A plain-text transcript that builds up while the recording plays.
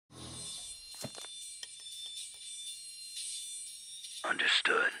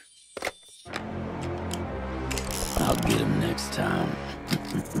Understood. I'll get him next time.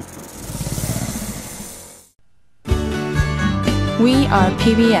 We are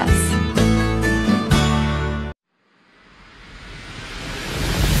PBS.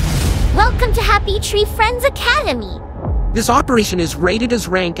 Welcome to Happy Tree Friends Academy. This operation is rated as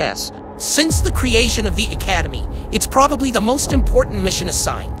Rank S. Since the creation of the Academy, it's probably the most important mission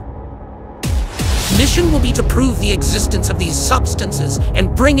assigned. Mission will be to prove the existence of these substances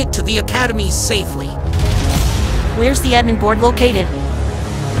and bring it to the Academy safely. Where's the admin board located?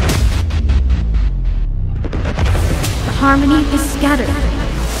 The harmony is scattered.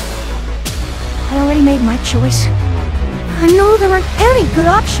 I already made my choice. I know there aren't any good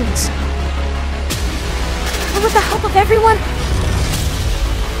options. But with the help of everyone,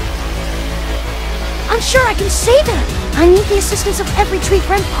 I'm sure I can save him. I need the assistance of every tree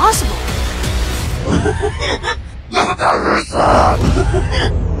friend possible.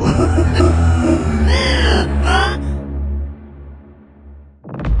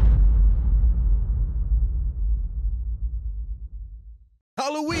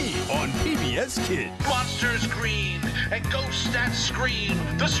 Halloween on PBS Kids. Monsters scream and ghosts that scream,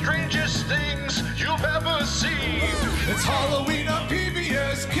 the strangest things you've ever seen. It's Halloween on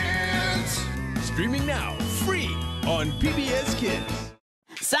PBS Kids. Streaming now, free on PBS Kids.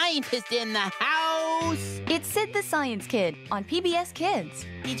 Scientist in the house! It's Sid the Science Kid on PBS Kids.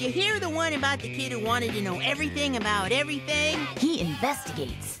 Did you hear the one about the kid who wanted to know everything about everything? He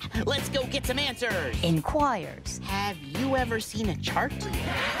investigates, Let's go get some answers! inquires, Have you ever seen a chart?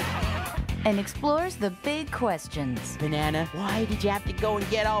 and explores the big questions. Banana, why did you have to go and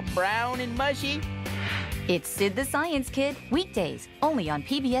get all brown and mushy? It's Sid the Science Kid, weekdays, only on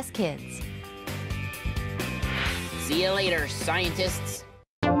PBS Kids. See you later, scientists.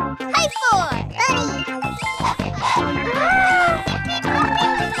 High four!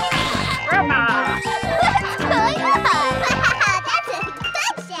 What's going on? That's a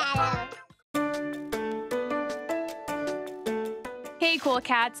good shadow. Hey cool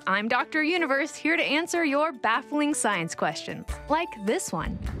cats, I'm Dr. Universe, here to answer your baffling science questions. Like this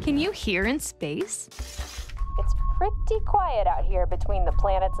one. Can you hear in space? It's pretty quiet out here between the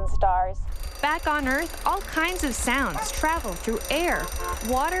planets and stars. Back on Earth, all kinds of sounds travel through air,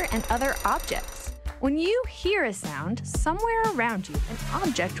 water, and other objects. When you hear a sound, somewhere around you, an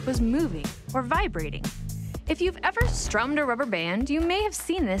object was moving or vibrating. If you've ever strummed a rubber band, you may have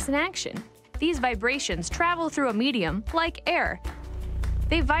seen this in action. These vibrations travel through a medium like air.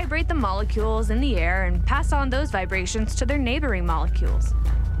 They vibrate the molecules in the air and pass on those vibrations to their neighboring molecules,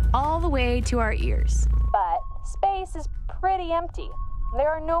 all the way to our ears. But space is pretty empty. There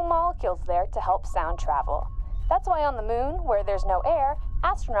are no molecules there to help sound travel. That's why on the moon, where there's no air,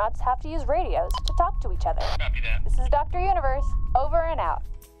 astronauts have to use radios to talk to each other. Copy that. This is Dr. Universe, over and out.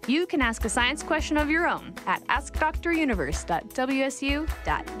 You can ask a science question of your own at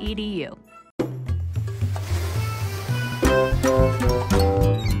askdruniverse.wsu.edu.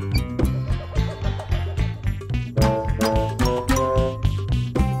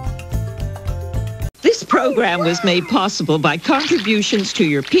 This program was made possible by contributions to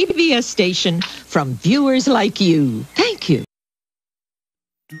your PBS station from viewers like you. Thank you.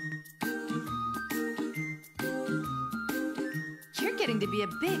 You're getting to be a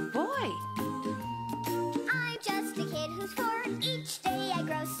big boy.